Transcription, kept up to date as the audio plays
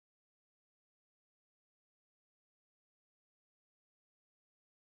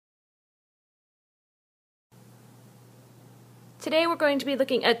Today we're going to be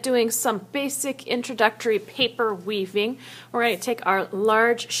looking at doing some basic introductory paper weaving. We're going to take our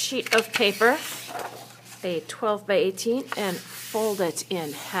large sheet of paper, a 12 by 18, and fold it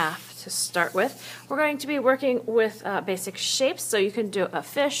in half to start with. We're going to be working with basic shapes, so you can do a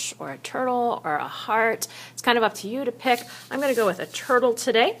fish or a turtle or a heart. It's kind of up to you to pick. I'm going to go with a turtle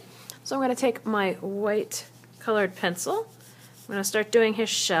today. So I'm going to take my white colored pencil. I'm going to start doing his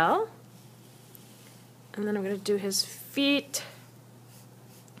shell. And then I'm going to do his feet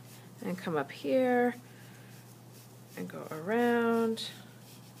and come up here and go around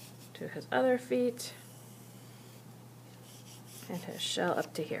to his other feet and his shell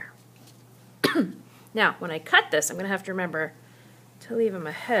up to here. Now, when I cut this, I'm going to have to remember to leave him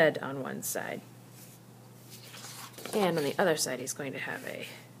a head on one side. And on the other side, he's going to have a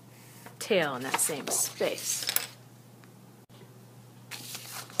tail in that same space.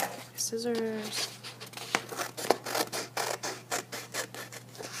 Scissors.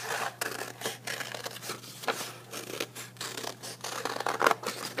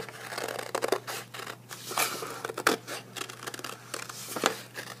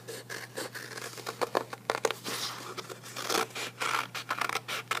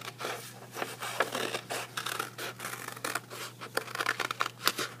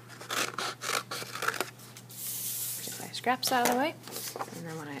 Scraps out of the way, and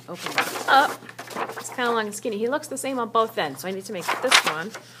then when I open it up, it's kind of long and skinny. He looks the same on both ends, so I need to make this one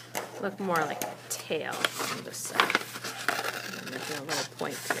look more like a tail on this side. I'm making a little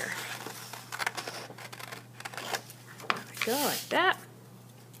point here. There we go, like that.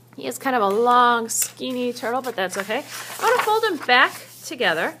 He is kind of a long, skinny turtle, but that's okay. I'm going to fold him back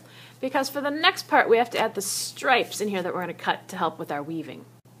together because for the next part we have to add the stripes in here that we're going to cut to help with our weaving.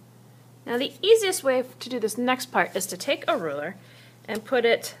 Now the easiest way to do this next part is to take a ruler and put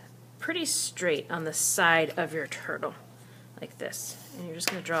it pretty straight on the side of your turtle, like this. And you're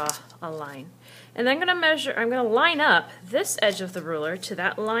just going to draw a line. And then I'm going to line up this edge of the ruler to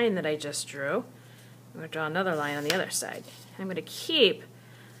that line that I just drew. I'm going to draw another line on the other side. I'm going to keep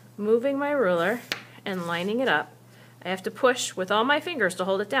moving my ruler and lining it up. I have to push with all my fingers to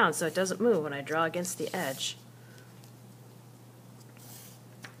hold it down so it doesn't move when I draw against the edge,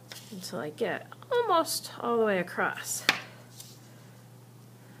 until I get almost all the way across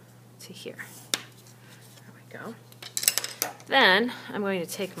to here. There we go. Then I'm going to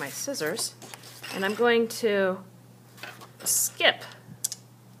take my scissors and I'm going to skip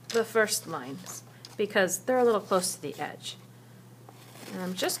the first lines because they're a little close to the edge. And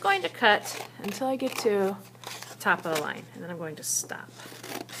I'm just going to cut until I get to the top of the line, and then I'm going to stop.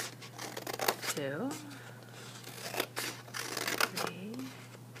 2, 3,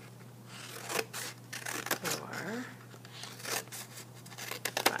 4,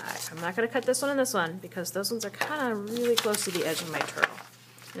 5. I'm not going to cut this one and this one because those ones are kind of really close to the edge of my turtle,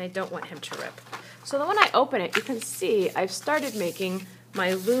 and I don't want him to rip. So then when I open it, you can see I've started making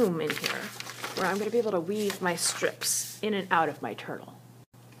my loom in here, where I'm going to be able to weave my strips in and out of my turtle.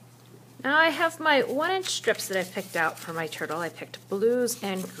 Now I have my 1-inch strips that I picked out for my turtle. I picked blues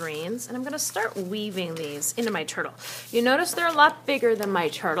and greens, and I'm going to start weaving these into my turtle. You notice they're a lot bigger than my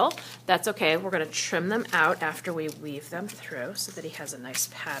turtle. That's okay. We're going to trim them out after we weave them through so that he has a nice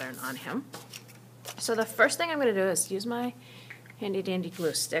pattern on him. So the first thing I'm going to do is use my handy dandy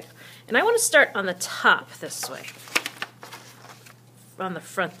glue stick, and I want to start on the top this way, on the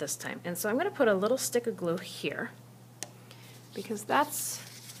front this time. And so I'm going to put a little stick of glue here because that's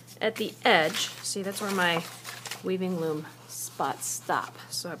at the edge. See, that's where my weaving loom spots stop.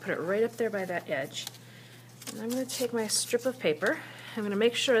 So I put it right up there by that edge. And I'm going to take my strip of paper. I'm going to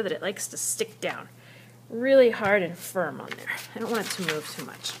make sure that it likes to stick down really hard and firm on there. I don't want it to move too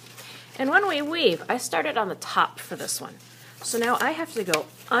much. And when we weave, I started on the top for this one. So now I have to go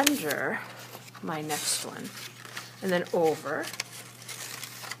under my next one, and then over,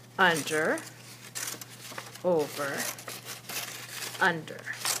 under, over, under.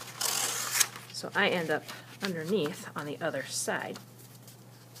 So I end up underneath on the other side.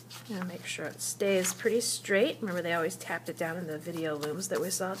 I'm going to make sure it stays pretty straight. Remember, they always tapped it down in the video looms that we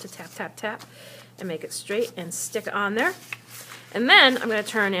saw to tap, tap, tap, and make it straight and stick on there. And then I'm going to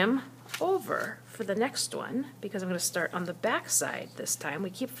turn him over for the next one because I'm going to start on the back side this time. We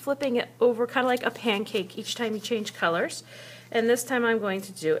keep flipping it over kind of like a pancake each time you change colors. And this time I'm going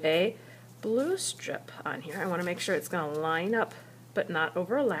to do a blue strip on here. I want to make sure it's going to line up but not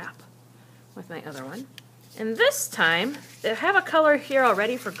overlap with my other one. And this time, I have a color here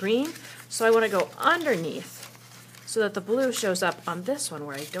already for green, so I want to go underneath so that the blue shows up on this one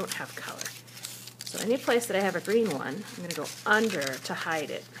where I don't have color. So any place that I have a green one, I'm going to go under to hide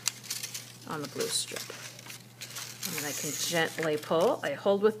it on the blue strip. And then I can gently pull. I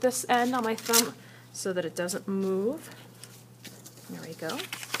hold with this end on my thumb so that it doesn't move. There we go.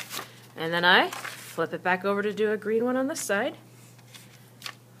 And then I flip it back over to do a green one on this side.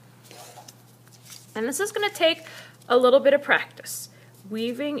 And this is going to take a little bit of practice.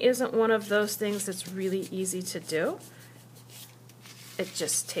 Weaving isn't one of those things that's really easy to do. It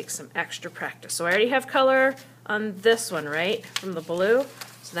just takes some extra practice. So I already have color on this one, right, from the blue.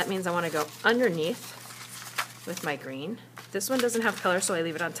 So that means I want to go underneath with my green. This one doesn't have color, so I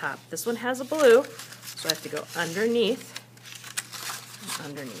leave it on top. This one has a blue, so I have to go underneath and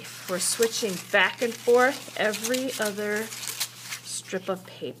underneath. We're switching back and forth every other strip of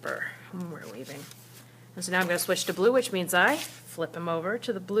paper when we're weaving. And so now I'm going to switch to blue, which means I flip them over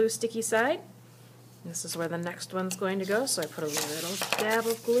to the blue sticky side. This is where the next one's going to go, so I put a little dab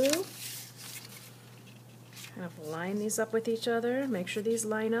of glue. Kind of line these up with each other, make sure these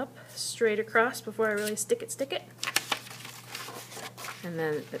line up straight across before I really stick it. And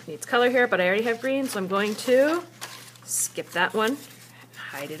then it needs color here, but I already have green, so I'm going to skip that one,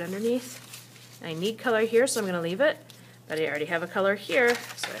 hide it underneath. I need color here, so I'm going to leave it, but I already have a color here,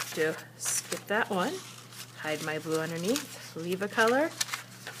 so I have to skip that one, hide my blue underneath, leave a color,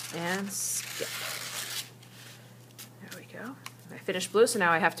 and skip. There we go. I finished blue, so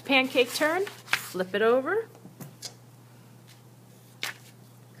now I have to pancake turn, flip it over,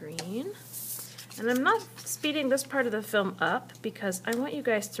 green. And I'm not speeding this part of the film up because I want you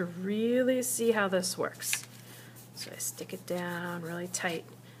guys to really see how this works. So I stick it down really tight.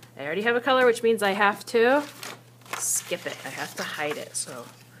 I already have a color, which means I have to skip it. I have to hide it. So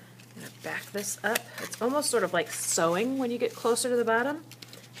I'm going to back this up. It's almost sort of like sewing when you get closer to the bottom.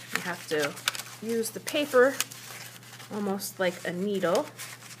 You have to use the paper almost like a needle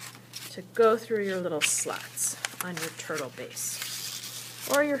to go through your little slots on your turtle base,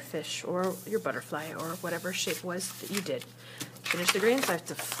 or your fish, or your butterfly, or whatever shape was that you did. Finish the green, so I have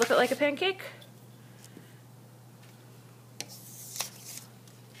to flip it like a pancake.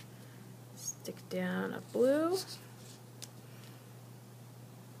 Stick down a blue.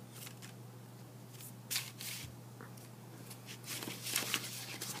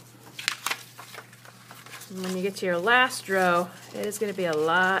 And when you get to your last row, it is going to be a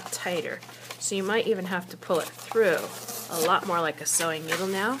lot tighter. So you might even have to pull it through a lot more like a sewing needle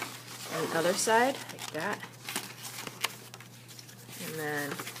now. On the other side, like that. And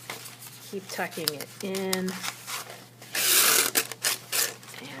then keep tucking it in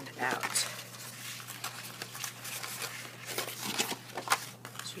and out.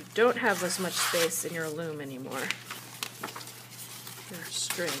 So you don't have as much space in your loom anymore. Your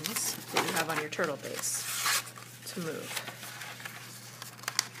strings that you have on your turtle base to move.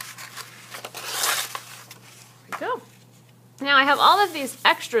 There we go. Now I have all of these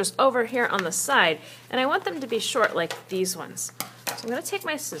extras over here on the side, and I want them to be short like these ones. So I'm going to take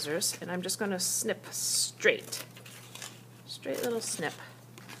my scissors, and I'm just going to snip straight. Straight little snip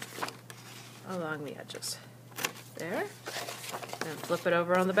along the edges. There. And flip it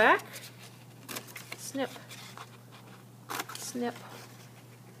over on the back. Snip. Snip.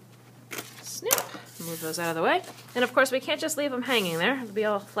 Snip. Move those out of the way. And of course we can't just leave them hanging there. It'll be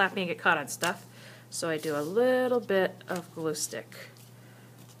all flappy and get caught on stuff. So I do a little bit of glue stick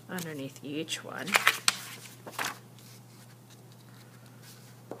underneath each one.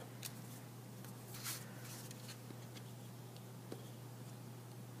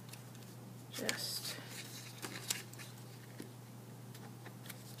 Just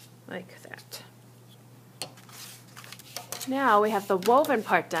like that. Now we have the woven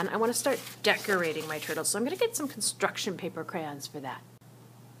part done. I want to start decorating my turtles, so I'm going to get some construction paper crayons for that.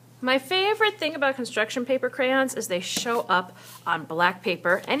 My favorite thing about construction paper crayons is they show up on black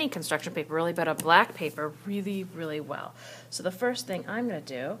paper, any construction paper really, but on black paper really, really well. So the first thing I'm going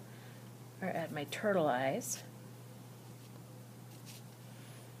to do are add my turtle eyes.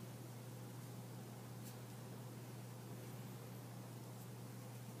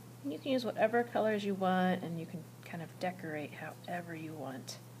 You can use whatever colors you want, and you can kind of decorate however you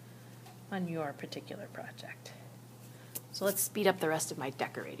want on your particular project. So let's speed up the rest of my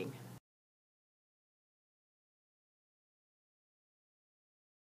decorating.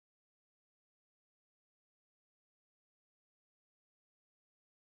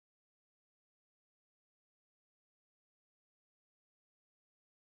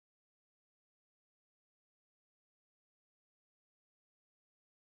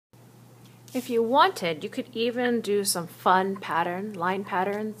 If you wanted, you could even do some fun line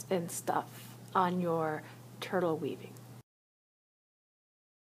patterns and stuff on your turtle weaving.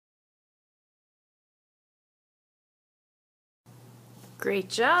 Great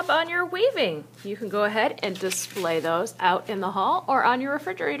job on your weaving. You can go ahead and display those out in the hall or on your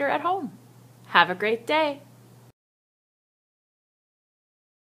refrigerator at home. Have a great day.